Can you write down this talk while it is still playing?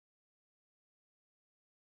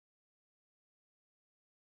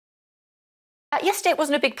Yesterday it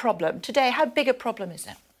wasn't a big problem. Today, how big a problem is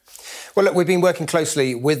it? Well, look, we've been working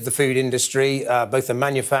closely with the food industry, both the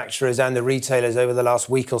manufacturers and the retailers over the last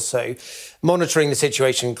week or so, monitoring the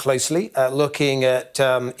situation closely, looking at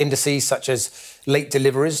indices such as late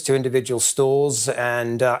deliveries to individual stores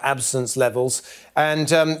and absence levels. And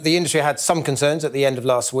the industry had some concerns at the end of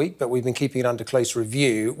last week, but we've been keeping it under close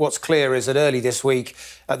review. What's clear is that early this week,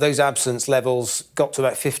 those absence levels got to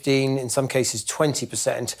about 15, in some cases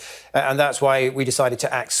 20%. And that's why we decided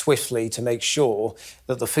to act swiftly to make sure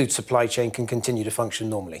that the food supply chain can continue to function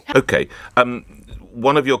normally. OK.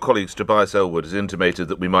 One of your colleagues, Tobias Ellwood, has intimated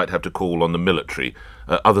that we might have to call on the military.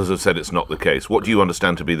 Others have said it's not the case. What do you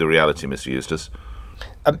understand to be the reality, Mr Eustice?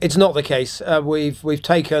 It's not the case. We've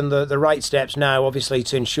taken the right steps now, obviously,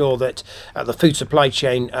 to ensure that the food supply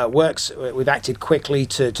chain works. We've acted quickly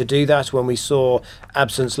to do that when we saw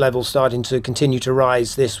absence levels starting to continue to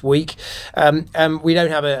rise this week. We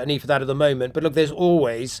don't have a need for that at the moment. But look, there's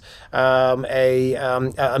always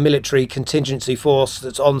a military contingency force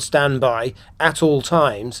that's on standby at all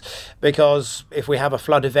times, because if we have a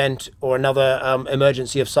flood event or another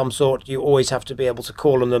emergency of some sort, you always have to be able to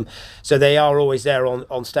call on them. So they are always there on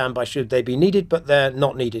standby should they be needed, but they're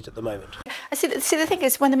not needed at the moment. See, the thing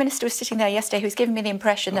is, when the Minister was sitting there yesterday, he was giving me the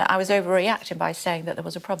impression that I was overreacting by saying that there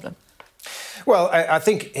was a problem. Well, I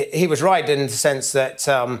think he was right in the sense that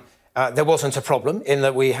there wasn't a problem, in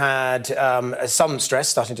that we had some stress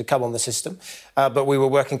starting to come on the system, but we were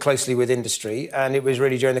working closely with industry, and it was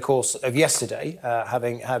really during the course of yesterday,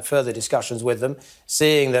 having had further discussions with them,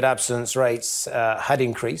 seeing that absence rates had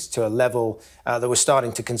increased to a level that was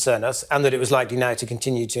starting to concern us, and that it was likely now to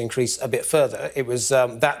continue to increase a bit further. It was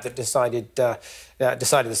that decided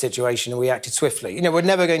the situation, and we acted swiftly. You know, we're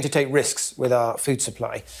never going to take risks with our food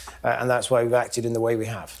supply, and that's why we've acted in the way we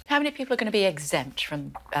have. How many people are going to be exempt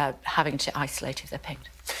from having to isolate if they're pinged?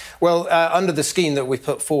 Well, under the scheme that we've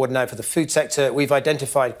put forward now for the food sector, we've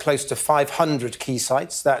identified close to 500 key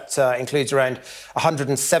sites. That includes around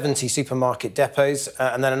 170 supermarket depots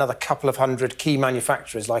and then another couple of hundred key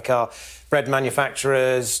manufacturers like our bread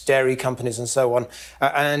manufacturers, dairy companies and so on.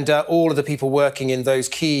 And all of the people working in those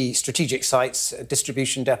key strategic sites,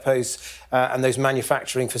 distribution depots and those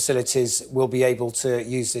manufacturing facilities will be able to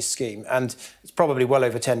use this scheme. And it's probably well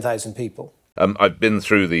over 10,000 people. I've been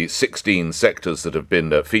through the 16 sectors that have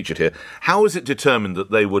been featured here. How is it determined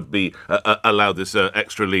that they would be allowed this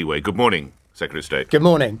extra leeway? Good morning, Secretary of State. Good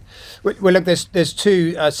morning. Well, look, there's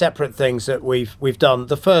two separate things that we've done.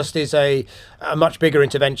 The first is a much bigger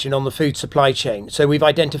intervention on the food supply chain. So we've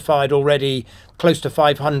identified already close to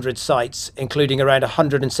 500 sites, including around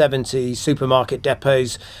 170 supermarket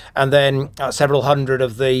depots, and then several hundred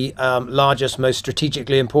of the largest, most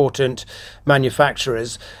strategically important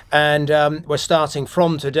manufacturers. And we're starting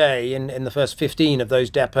from today in the first 15 of those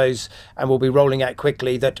depots, and we'll be rolling out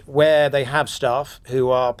quickly, that where they have staff who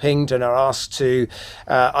are pinged and are asked to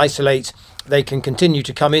isolate, they can continue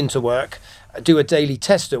to come into work, do a daily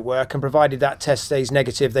test at work, and provided that test stays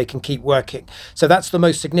negative, they can keep working. So that's the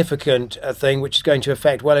most significant thing, which is going to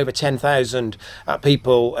affect well over 10,000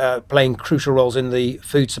 people playing crucial roles in the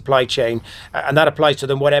food supply chain. And that applies to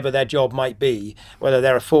them whatever their job might be, whether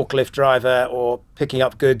they're a forklift driver or picking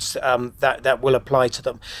up goods, that will apply to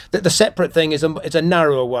them. The separate thing is a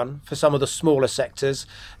narrower one for some of the smaller sectors.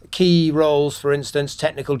 Key roles, for instance,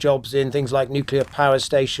 technical jobs in things like nuclear power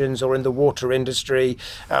stations or in the water industry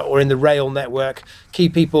or in the rail network, key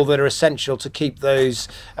people that are essential to keep those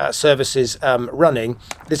services running.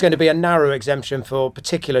 There's going to be a narrow exemption for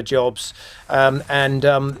particular jobs, and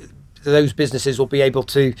those businesses will be able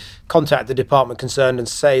to contact the department concerned and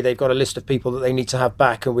say they've got a list of people that they need to have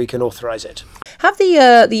back, and we can authorise it. Have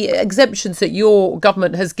the exemptions that your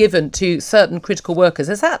government has given to certain critical workers,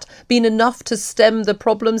 has that been enough to stem the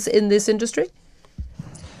problems in this industry?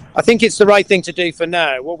 I think it's the right thing to do for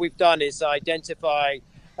now. What we've done is identify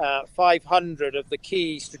 500 of the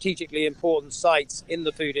key strategically important sites in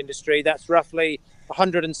the food industry. That's roughly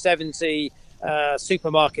 170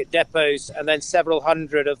 supermarket depots, and then several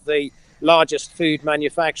hundred of the largest food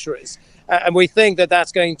manufacturers. And we think that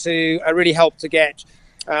that's going to really help to get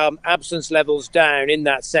absence levels down in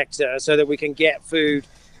that sector, so that we can get food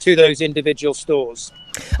to those individual stores.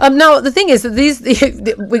 Now, the thing is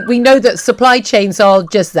that we know that supply chains are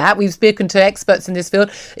just that. We've spoken to experts in this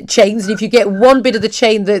field, chains, and if you get one bit of the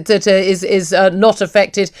chain that is not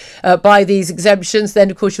affected by these exemptions,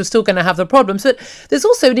 then of course you're still going to have the problems. But there's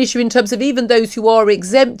also an issue in terms of even those who are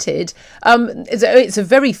exempted. It's a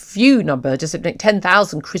very few number, just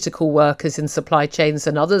 10,000 critical workers in supply chains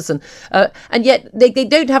and others, and yet they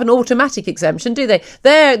don't have an automatic exemption, do they?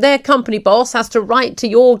 Their company boss has to write to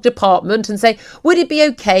your department and say, would it be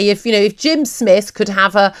be okay if, you know, if Jim Smith could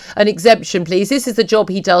have an exemption, please? This is the job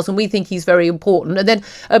he does and we think he's very important. And then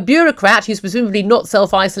a bureaucrat who's presumably not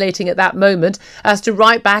self-isolating at that moment has to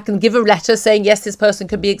write back and give a letter saying, yes, this person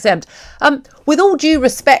can be exempt. With all due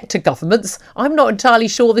respect to governments, I'm not entirely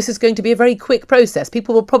sure this is going to be a very quick process.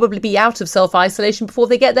 People will probably be out of self-isolation before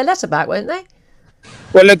they get their letter back, won't they?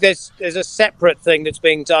 Well, look, there's a separate thing that's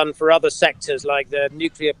being done for other sectors like the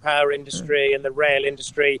nuclear power industry and the rail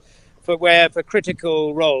industry, for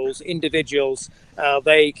critical roles, individuals,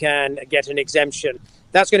 they can get an exemption.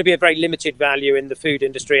 That's going to be a very limited value in the food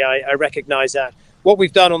industry. I recognise that. What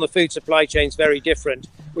we've done on the food supply chain is very different.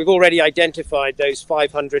 We've already identified those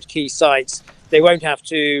 500 key sites. They won't have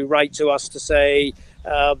to write to us to say,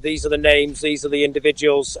 these are the names, these are the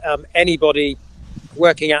individuals. Anybody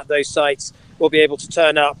working at those sites will be able to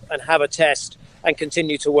turn up and have a test and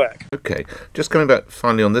continue to work. Okay, just coming back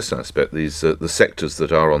finally on this aspect, these the sectors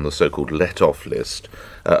that are on the so-called let-off list,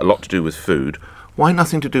 a lot to do with food. Why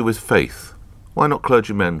nothing to do with faith? Why not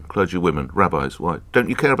clergymen, clergywomen, rabbis? Why don't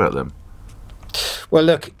you care about them? Well,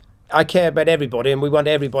 look, I care about everybody, and we want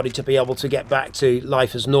everybody to be able to get back to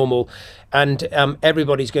life as normal. And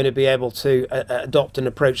everybody's going to be able to adopt an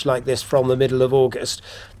approach like this from the middle of August.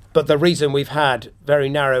 But the reason we've had very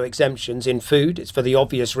narrow exemptions in food is for the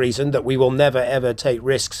obvious reason that we will never, ever take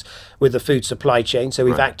risks with the food supply chain. So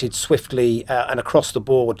we've acted swiftly and across the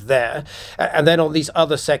board there. And then on these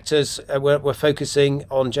other sectors, we're focusing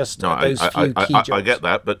on just those few key jobs. I get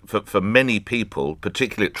that, but for many people,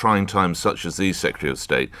 particularly at trying times such as these, Secretary of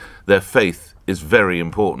State, their faith is very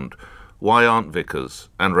important. Why aren't vicars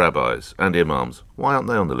and rabbis and imams? Why aren't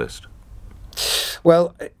they on the list?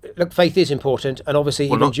 Well, look, faith is important, and obviously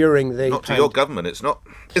during the... Not to your government, it's not,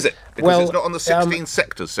 is it? Because it's not on the 16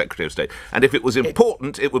 sectors, Secretary of State. And if it was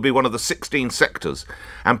important, it would be one of the 16 sectors.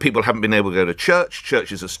 And people haven't been able to go to church,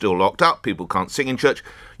 churches are still locked up, people can't sing in church.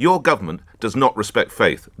 Your government does not respect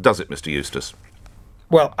faith, does it, Mr Eustice?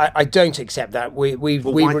 Well, I don't accept that. Why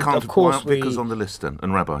aren't vicars on the list then,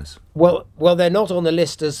 and rabbis? Well, they're not on the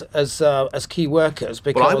list as key workers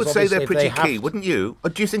because. Well, I would say they're pretty key, wouldn't you?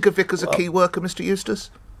 Do you think a vicar's a key worker, Mr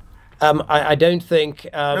Eustice? I don't think.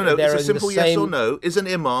 No. It's a simple yes or no. Is an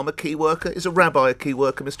imam a key worker? Is a rabbi a key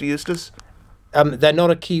worker, Mr Eustice? They're not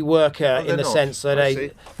a key worker in the sense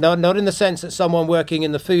that not in the sense that someone working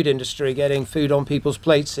in the food industry getting food on people's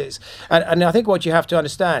plates is. And I think what you have to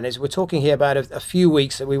understand is we're talking here about a few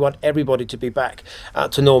weeks that we want everybody to be back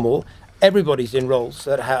to normal. Everybody's in roles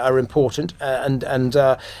that are important and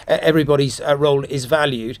everybody's role is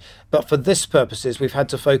valued. But for this purposes, we've had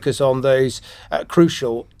to focus on those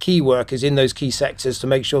crucial key workers in those key sectors to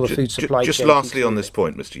make sure the food supply chain. Just lastly on this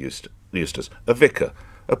point, Mr Eustice, a vicar,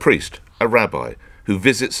 a priest, a rabbi who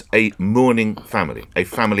visits a mourning family, a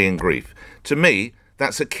family in grief. To me,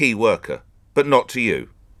 that's a key worker, but not to you.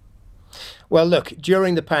 Well, look,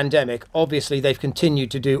 during the pandemic, obviously they've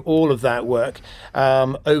continued to do all of that work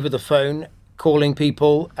over the phone, calling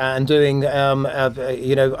people and doing,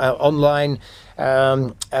 online,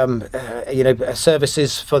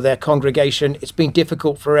 services for their congregation. It's been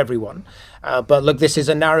difficult for everyone. But look, this is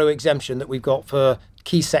a narrow exemption that we've got for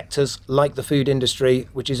key sectors like the food industry,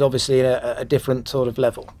 which is obviously a different sort of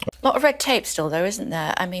level. A lot of red tape still, though, isn't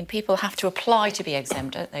there? I mean, people have to apply to be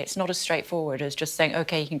exempt, don't they? It's not as straightforward as just saying,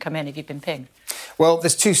 OK, you can come in if you've been pinged. Well,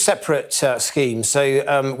 there's two separate schemes.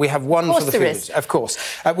 So we have one for the food. Of course.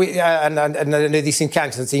 And I know these things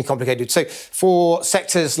can seem complicated. So for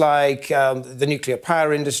sectors like the nuclear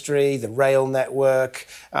power industry, the rail network,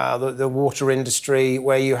 the water industry,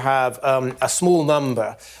 where you have a small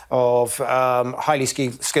number of highly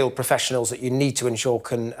skilled professionals that you need to ensure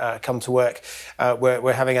can come to work,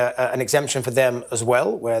 we're having an exemption for them as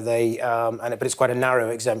well, where they, but it's quite a narrow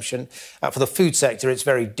exemption. For the food sector, it's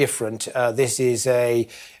very different. This is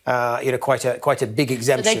quite a big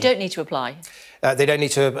exemption. So they don't need to apply? They don't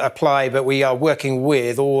need to apply, but we are working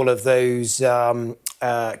with all of those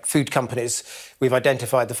food companies. We've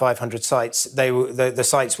identified the 500 sites. The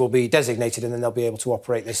sites will be designated and then they'll be able to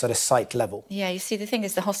operate this at a site level. Yeah, you see, the thing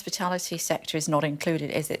is the hospitality sector is not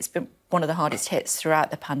included, is it? It's been one of the hardest hits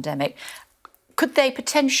throughout the pandemic. Could they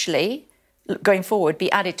potentially, going forward,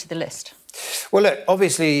 be added to the list? Well, look,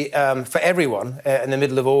 obviously, for everyone, in the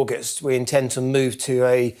middle of August, we intend to move to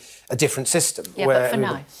a different system. Yeah, but for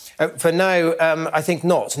now? For now, I think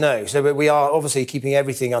not, no. So we are obviously keeping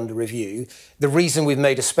everything under review. The reason we've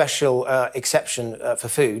made a special exception for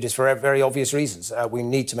food is for very obvious reasons. We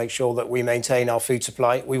need to make sure that we maintain our food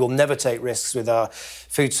supply. We will never take risks with our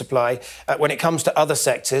food supply. When it comes to other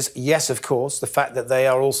sectors, yes, of course, the fact that they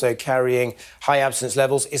are also carrying high absence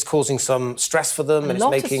levels is causing some stress for them and it's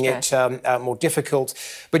making it more difficult.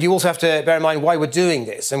 But you also have to bear in mind why we're doing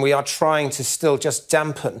this, and we are trying to still just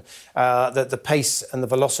dampen the pace and the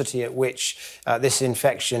velocity at which this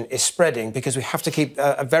infection is spreading, because we have to keep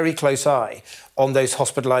a very close eye on those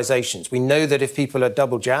hospitalisations. We know that if people are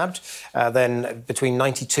double jabbed, then between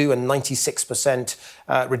 92 and 96%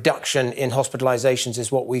 reduction in hospitalisations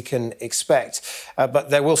is what we can expect. But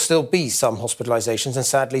there will still be some hospitalisations and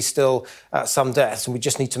sadly still some deaths. And we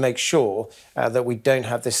just need to make sure that we don't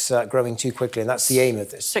have this growing too quickly. And that's the aim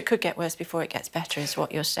of this. So it could get worse before it gets better, is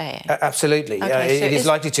what you're saying? Absolutely. Okay, it is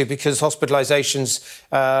likely to, because hospitalisations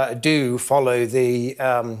do follow the,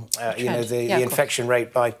 the infection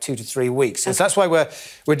rate by 2 to 3 weeks. And so that's why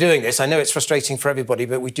we're doing this. I know it's frustrating for everybody,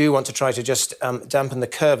 but we do want to try to just dampen the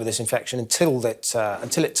curve of this infection until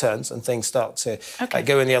it turns and things start to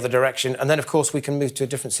go in the other direction. And then, of course, we can move to a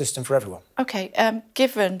different system for everyone. OK.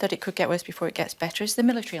 Given that it could get worse before it gets better, is the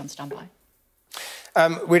military on standby?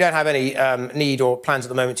 We don't have any need or plans at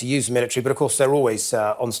the moment to use the military, but of course they're always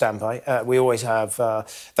on standby. We always have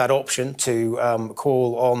that option to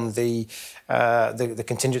call on the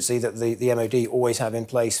contingency that the MOD always have in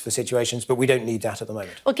place for situations, but we don't need that at the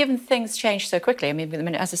moment. Well, given things change so quickly, I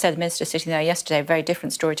mean, as I said, the Minister sitting there yesterday, a very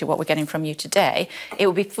different story to what we're getting from you today, it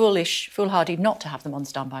would be foolhardy not to have them on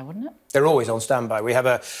standby, wouldn't it? They're always on standby. We have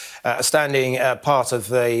a standing part of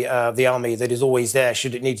the army that is always there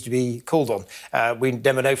should it need to be called on. We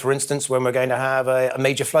never know, for instance, when we're going to have a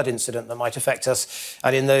major flood incident that might affect us.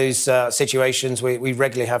 And in those situations, we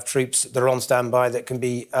regularly have troops that are on standby that can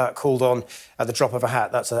be called on at the drop of a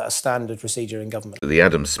hat. That's a standard procedure in government. The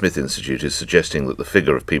Adam Smith Institute is suggesting that the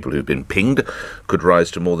figure of people who've been pinged could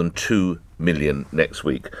rise to more than 2 million next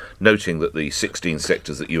week, noting that the 16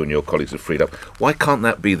 sectors that you and your colleagues have freed up, why can't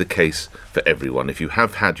that be the case for everyone? If you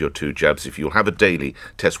have had your 2 jabs, if you'll have a daily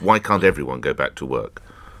test, why can't everyone go back to work?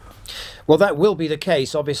 Well, that will be the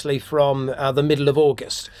case, obviously, from the middle of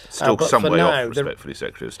August. Still some way off, respectfully,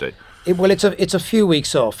 Secretary of State. It's a few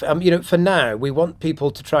weeks off. For now, we want people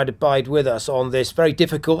to try to bide with us on this. Very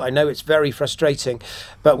difficult. I know it's very frustrating,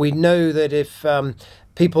 but we know that if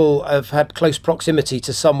people have had close proximity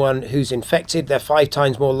to someone who's infected, they're 5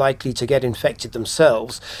 times more likely to get infected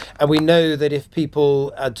themselves. And we know that if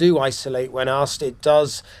people do isolate when asked, it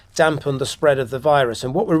does dampen the spread of the virus.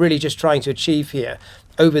 And what we're really just trying to achieve here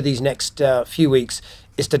over these next few weeks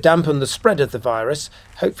is to dampen the spread of the virus,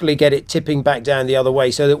 hopefully get it tipping back down the other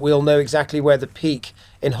way so that we'll know exactly where the peak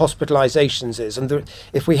in hospitalisations is. And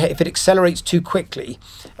if it accelerates too quickly,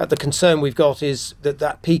 the concern we've got is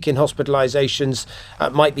that peak in hospitalisations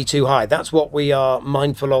might be too high. That's what we are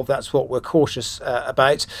mindful of. That's what we're cautious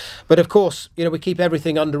about. But of course, we keep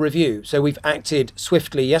everything under review. So we've acted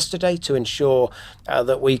swiftly yesterday to ensure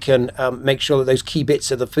that we can make sure that those key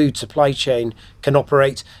bits of the food supply chain can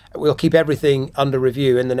operate. We'll keep everything under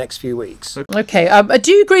review in the next few weeks. OK.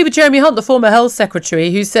 Do you agree with Jeremy Hunt, the former Health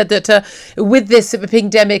Secretary, who said that with this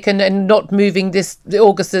pandemic and not moving the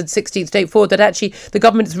August the 16th date forward, that actually the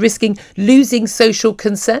government is risking losing social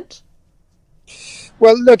consent?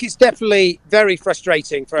 Well, look, it's definitely very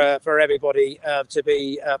frustrating for everybody to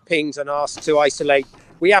be pinged and asked to isolate.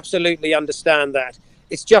 We absolutely understand that.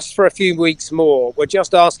 It's just for a few weeks more. We're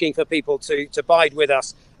just asking for people to bide with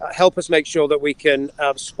us, help us make sure that we can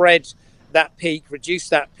spread that peak, reduce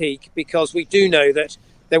that peak, because we do know that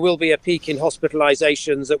there will be a peak in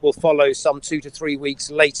hospitalisations that will follow some 2 to 3 weeks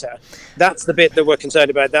later. That's the bit that we're concerned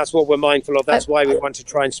about. That's what we're mindful of. That's why we want to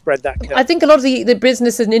try and spread that curve. I think a lot of the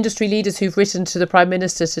business and industry leaders who've written to the Prime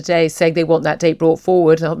Minister today saying they want that date brought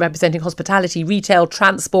forward, representing hospitality, retail,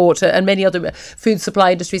 transport and many other food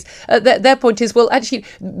supply industries, their point is, well, actually,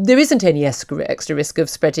 there isn't any extra risk of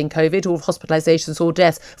spreading COVID or hospitalisations or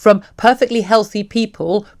deaths from perfectly healthy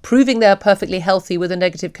people proving they're perfectly healthy with a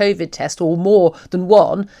negative COVID test or more than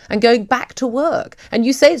one, and going back to work. And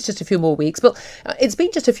you say it's just a few more weeks, but it's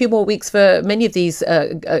been just a few more weeks for many of these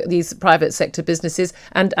private sector businesses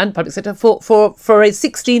and public sector for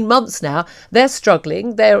 16 months now. They're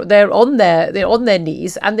struggling. They're on their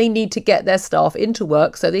knees, and they need to get their staff into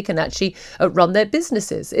work so they can actually run their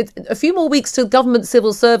businesses. It's a few more weeks till government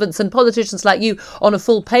civil servants and politicians like you on a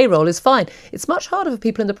full payroll is fine. It's much harder for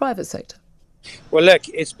people in the private sector. Well, look,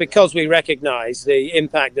 it's because we recognise the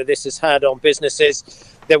impact that this has had on businesses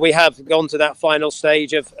that we have gone to that final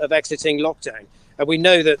stage of exiting lockdown. And we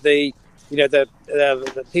know that the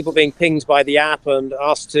people being pinged by the app and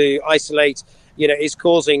asked to isolate, is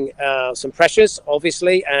causing some pressures,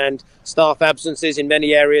 obviously, and staff absences in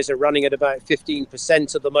many areas are running at about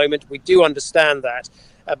 15% at the moment. We do understand that,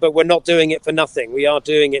 but we're not doing it for nothing. We are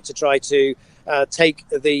doing it to try to take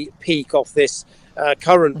the peak off this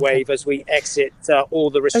current wave as we exit all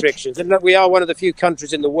the restrictions. And look, we are one of the few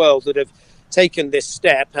countries in the world that have taken this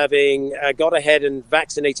step, having got ahead and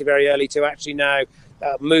vaccinated very early, to actually now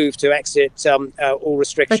move to exit all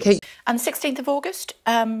restrictions. Okay. And the 16th of August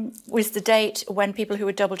was the date when people who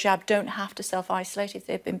are double jabbed don't have to self-isolate if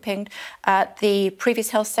they've been pinged. The previous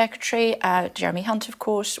Health Secretary, Jeremy Hunt, of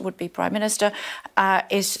course, would-be Prime Minister,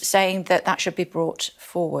 is saying that that should be brought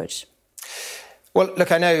forward. Well,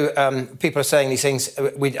 look, I know people are saying these things.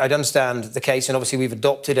 I'd understand the case, and obviously we've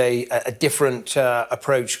adopted a different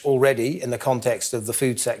approach already in the context of the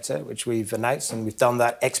food sector, which we've announced, and we've done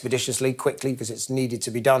that expeditiously, quickly, because it's needed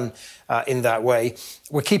to be done in that way.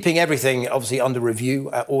 We're keeping everything, obviously, under review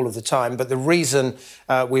all of the time, but the reason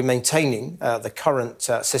we're maintaining the current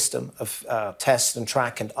system of test and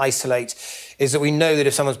track and isolate is that we know that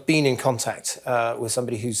if someone's been in contact with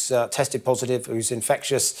somebody who's tested positive, who's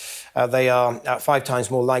infectious, they are 5 times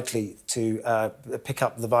more likely to pick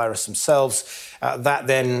up the virus themselves. That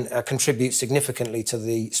then contributes significantly to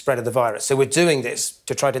the spread of the virus. So we're doing this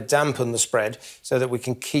to try to dampen the spread so that we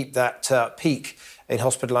can keep that peak in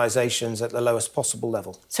hospitalisations at the lowest possible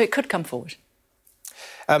level. So it could come forward?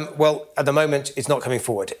 Well, at the moment, it's not coming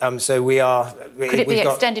forward. So we are... Could it be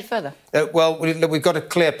extended further? Well, we've got a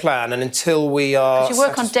clear plan, and until we are... Because you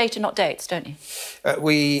work on data, not dates, don't you?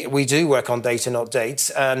 We do work on data, not dates,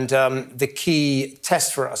 and the key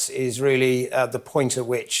test for us is really the point at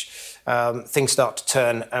which things start to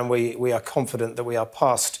turn, and we are confident that we are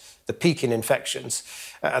past the peak in infections,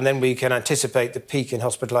 and then we can anticipate the peak in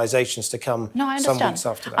hospitalisations to come some weeks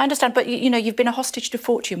after that. I understand, but you know, you've been a hostage to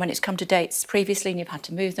fortune when it's come to dates previously, and you've had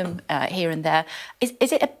to move them here and there. Is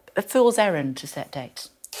it a fool's errand to set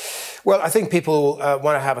dates? Well, I think people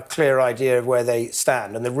want to have a clear idea of where they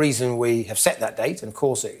stand, and the reason we have set that date, and of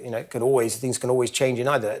course, things can always change in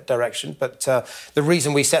either direction. But the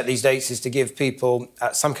reason we set these dates is to give people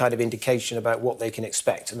some kind of indication about what they can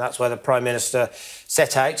expect, and that's why the Prime Minister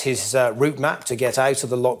set out his route map to get out of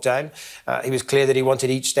the lockdown. He was clear that he wanted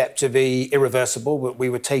each step to be irreversible, but we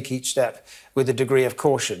would take each step with a degree of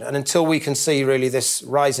caution. And until we can see really this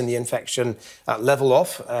rise in the infection level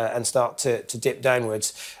off and start to dip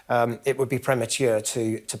downwards, it would be premature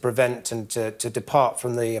to prevent and to depart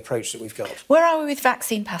from the approach that we've got. Where are we with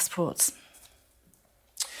vaccine passports?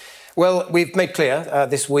 Well, we've made clear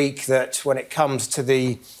this week that when it comes to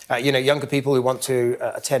the younger people who want to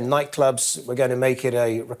attend nightclubs, we're going to make it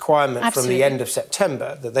a requirement from the end of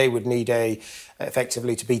September that they would need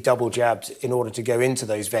effectively to be double jabbed in order to go into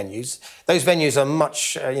those venues. Those venues are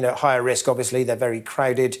much higher risk. Obviously, they're very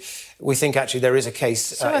crowded. We think actually there is a case.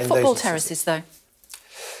 So are football terraces, though?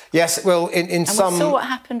 Yes, well, in some... we saw what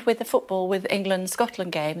happened with the football, with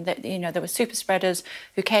England-Scotland game, that, there were super spreaders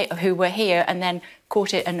who were here and then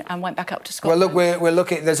caught it and went back up to Scotland. Well, look, we're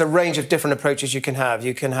looking... There's a range of different approaches you can have.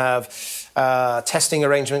 You can have testing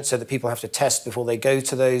arrangements so that people have to test before they go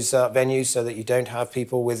to those venues so that you don't have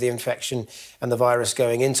people with the infection and the virus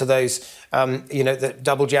going into those. The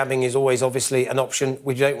double jabbing is always obviously an option.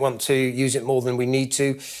 We don't want to use it more than we need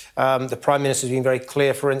to. The Prime Minister has been very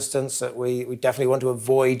clear, for instance, that we definitely want to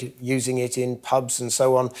avoid using it in pubs and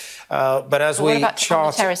so on. But as we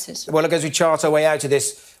chart... terraces? Well, as we chart our way out of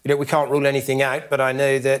this, we can't rule anything out, but I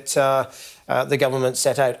know that the government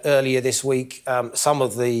set out earlier this week some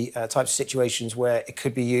of the types of situations where it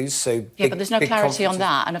could be used. So but there's no clarity on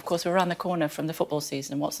that, and of course we're around the corner from the football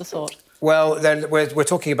season. What's the thought? Well, then we're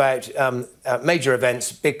talking about major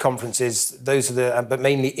events, big conferences. Those are but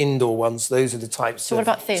mainly indoor ones. Those are the types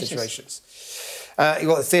of situations.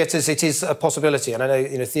 The theatres, it is a possibility, and I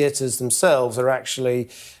know theatres themselves are actually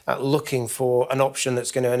looking for an option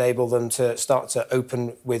that's going to enable them to start to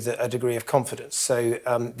open with a degree of confidence. So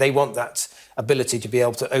they want that ability to be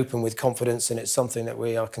able to open with confidence, and it's something that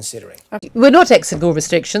we are considering. We're not exiting all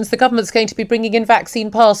restrictions. The government's going to be bringing in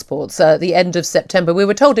vaccine passports at the end of September. We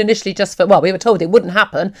were told initially we were told it wouldn't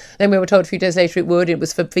happen. Then we were told a few days later it would. It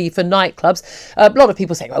was for nightclubs. A lot of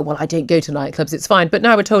people saying, I don't go to nightclubs, it's fine. But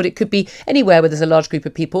now we're told it could be anywhere where there's a large group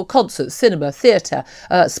of people: concerts, cinema, theatre,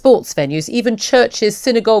 sports venues, even churches,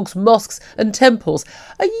 synagogues, mosques and temples.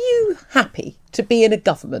 Are you happy to be in a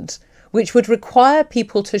government which would require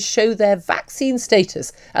people to show their vaccine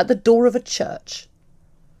status at the door of a church?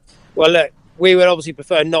 Well, look, we would obviously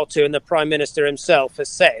prefer not to, and the Prime Minister himself has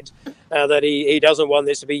said that he doesn't want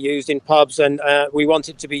this to be used in pubs, and we want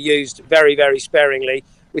it to be used very, very sparingly.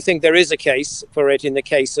 We think there is a case for it in the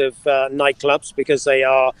case of nightclubs, because they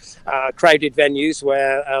are crowded venues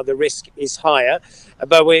where the risk is higher.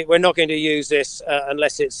 But we're not going to use this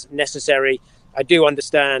unless it's necessary. I do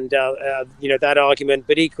understand, that argument,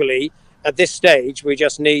 but equally, at this stage, we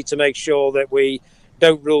just need to make sure that we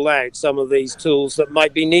don't rule out some of these tools that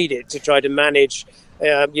might be needed to try to manage,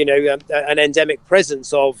 an endemic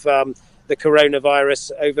presence of the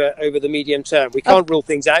coronavirus over the medium term. We can't rule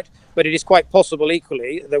things out, but it is quite possible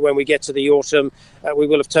equally that when we get to the autumn, we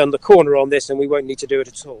will have turned the corner on this and we won't need to do it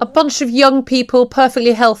at all. A bunch of young people,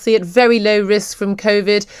 perfectly healthy, at very low risk from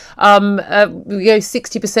COVID.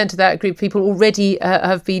 60% of that group of people already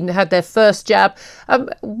have had their first jab.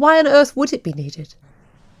 Why on earth would it be needed?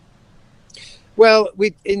 Well,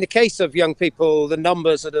 in the case of young people, the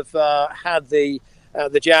numbers that have had the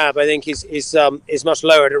jab, I think, is much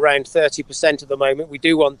lower at around 30% at the moment. We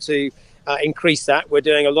do want to increase that. We're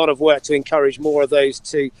doing a lot of work to encourage more of those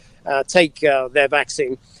to take their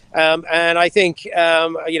vaccine. And I think,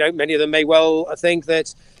 many of them may well think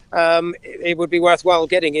that it would be worthwhile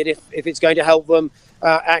getting it if it's going to help them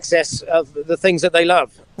access the things that they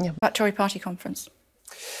love. Yeah. About Tory party conference.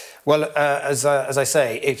 Well, as I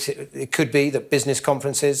say, it could be that business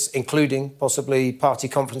conferences, including possibly party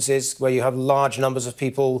conferences, where you have large numbers of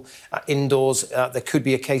people indoors, there could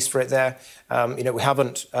be a case for it there. We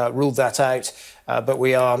haven't ruled that out, but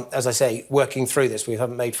we are, as I say, working through this. We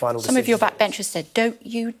haven't made final decisions. Some of your backbenchers said, don't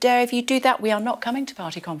you dare, if you do that, we are not coming to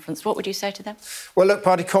party conference. What would you say to them? Well, look,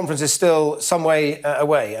 party conference is still some way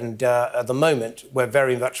away, and at the moment, we're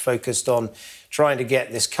very much focused on trying to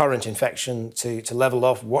get this current infection to level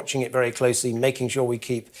off, watching it very closely, making sure we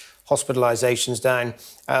keep hospitalisations down.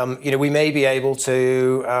 We may be able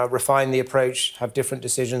to refine the approach, have different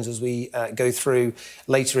decisions as we go through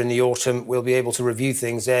later in the autumn. We'll be able to review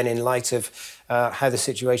things then in light of how the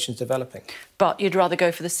situation's developing. But you'd rather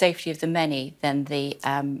go for the safety of the many than the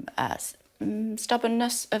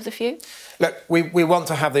stubbornness of the few? Look, we want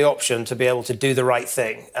to have the option to be able to do the right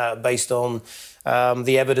thing based on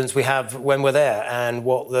the evidence we have when we're there and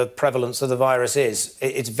what the prevalence of the virus is.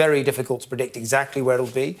 It's very difficult to predict exactly where it'll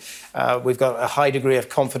be. We've got a high degree of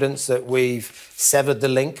confidence that we've severed the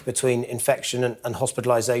link between infection and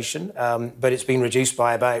hospitalisation, but it's been reduced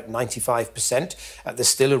by about 95%. There's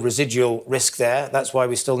still a residual risk there. That's why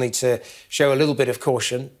we still need to show a little bit of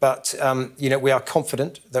caution. But, we are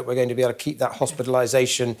confident that we're going to be able to keep that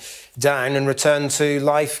hospitalisation down and return to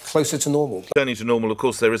life closer to normal. Turning to normal, of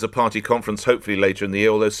course, there is a party conference hopefully later in the year,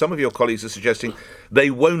 although some of your colleagues are suggesting they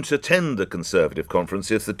won't attend the Conservative conference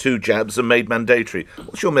if the 2 jabs are made mandatory.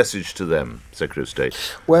 What's your message to them, Secretary of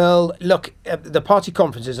State? Well, look, the party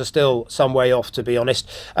conferences are still some way off, to be honest.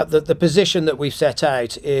 The position that we've set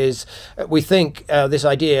out is we think this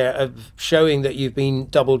idea of showing that you've been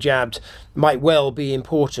double jabbed might well be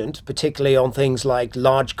important, particularly on things like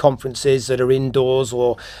large conferences that are indoors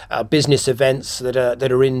or business events that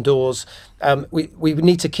are indoors. We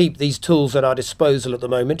need to keep these tools at our disposal at the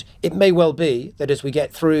moment. It may well be that as we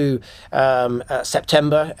get through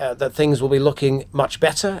September, that things will be looking much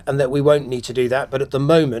better and that we won't need to do that. But at the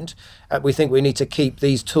moment, we think we need to keep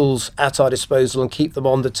these tools at our disposal and keep them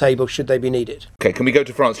on the table should they be needed. OK, can we go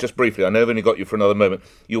to France just briefly? I know I've only got you for another moment.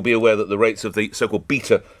 You'll be aware that the rates of the so-called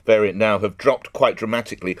beta variant now have dropped quite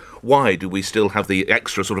dramatically. Why do we still have the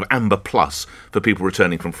extra sort of amber plus for people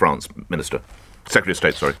returning from France, Minister? Secretary of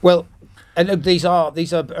State, sorry. Well, and look, these are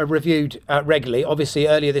reviewed regularly. Obviously,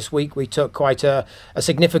 earlier this week, we took quite a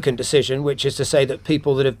significant decision, which is to say that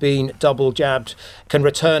people that have been double jabbed can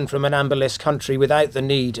return from an amber list country without the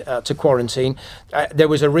need to quarantine. There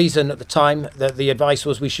was a reason at the time that the advice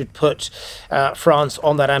was we should put France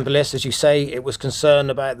on that amber list. As you say, it was concern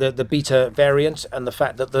about the beta variant and the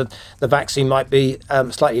fact that the vaccine might be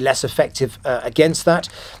slightly less effective against that.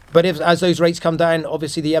 But as those rates come down,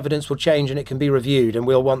 obviously the evidence will change and it can be reviewed, and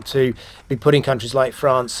we'll want to be putting countries like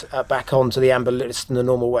France back onto the amber list in the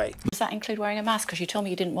normal way. Does that include wearing a mask? Because you told me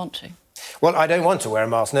you didn't want to. Well, I don't want to wear a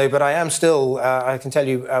mask, no, but I am still, I can tell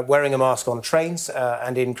you, wearing a mask on trains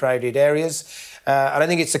and in crowded areas. And I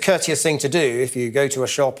think it's a courteous thing to do if you go to a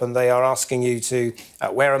shop and they are asking you to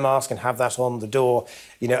wear a mask and have that on the door.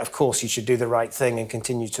 Of course, you should do the right thing and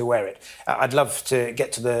continue to wear it. I'd love to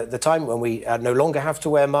get to the time when we no longer have to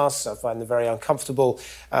wear masks. I find them very uncomfortable.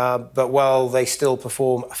 But while they still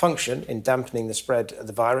perform a function in dampening the spread of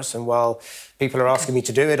the virus, and while people are asking me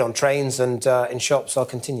to do it on trains and in shops, I'll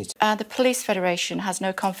continue to. The Police Federation has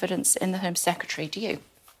no confidence in the Home Secretary. Do you?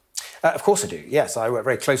 Of course I do, yes. I work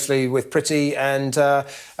very closely with Priti and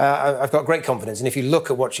I've got great confidence. And if you look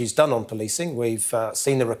at what she's done on policing, we've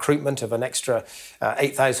seen the recruitment of an extra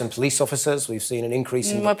 8,000 police officers. We've seen an increase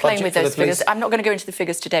in the budget. We're playing with those figures. I'm not going to go into the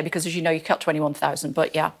figures today because, as you know, you cut 21,000,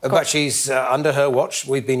 but yeah. But she's, under her watch,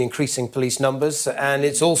 we've been increasing police numbers. And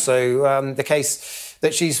it's also the case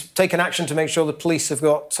that she's taken action to make sure the police have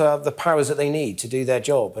got the powers that they need to do their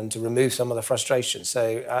job and to remove some of the frustration.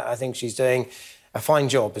 So I think she's doing a fine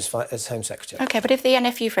job as Home Secretary. OK, but if the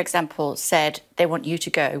NFU, for example, said they want you to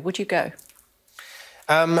go, would you go?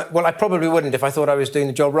 Well, I probably wouldn't if I thought I was doing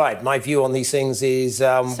the job right. My view on these things is...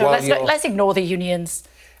 so let's ignore the unions.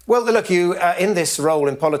 Well, look, you in this role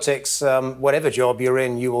in politics, whatever job you're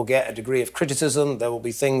in, you will get a degree of criticism. There will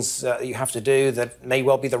be things that you have to do that may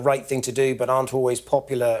well be the right thing to do, but aren't always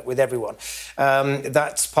popular with everyone.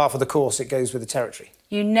 That's part of the course. It goes with the territory.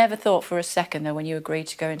 You never thought for a second, though, when you agreed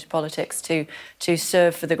to go into politics to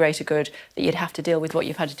serve for the greater good, that you'd have to deal with what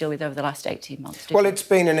you've had to deal with over the last 18 months, did you? It's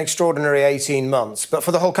been an extraordinary 18 months, but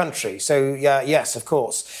for the whole country. So, yes, of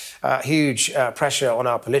course. Huge pressure on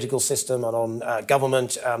our political system and on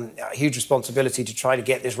government, huge responsibility to try to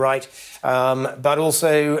get this right. But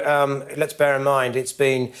also, let's bear in mind, it's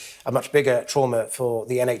been a much bigger trauma for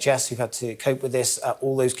the NHS who've had to cope with this,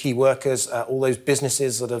 all those key workers, all those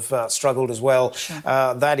businesses that have struggled as well. Sure.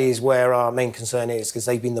 That is where our main concern is, because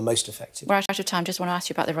they've been the most affected. We're out of time. Just want to ask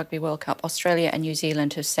you about the Rugby World Cup. Australia and New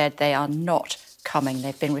Zealand have said they are not coming.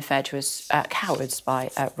 They've been referred to as cowards by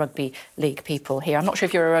rugby league people here. I'm not sure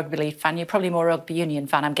if you're a rugby league fan. You're probably more a rugby union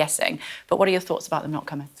fan, I'm guessing. But what are your thoughts about them not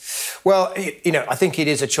coming? Well, I think it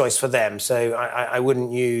is a choice for them. So I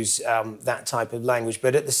wouldn't use that type of language.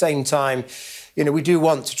 But at the same time, we do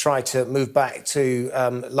want to try to move back to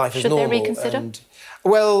life as normal. Should they reconsider?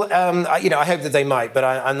 Well, I hope that they might, but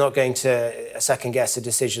I'm not going to second-guess a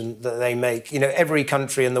decision that they make. Every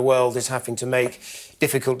country in the world is having to make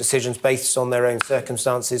difficult decisions based on their own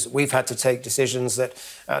circumstances. We've had to take decisions that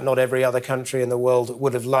not every other country in the world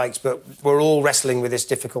would have liked, but we're all wrestling with this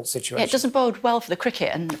difficult situation. Yeah, it doesn't bode well for the cricket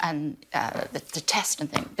and the test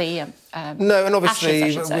and things. No, and obviously,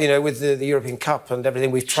 Ashes, with the European Cup and everything,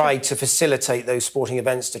 we've tried to facilitate those sporting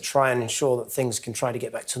events to try and ensure that things can try to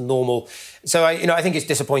get back to normal. So, I think it's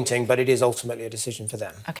disappointing, but it is ultimately a decision for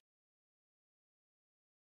them. OK.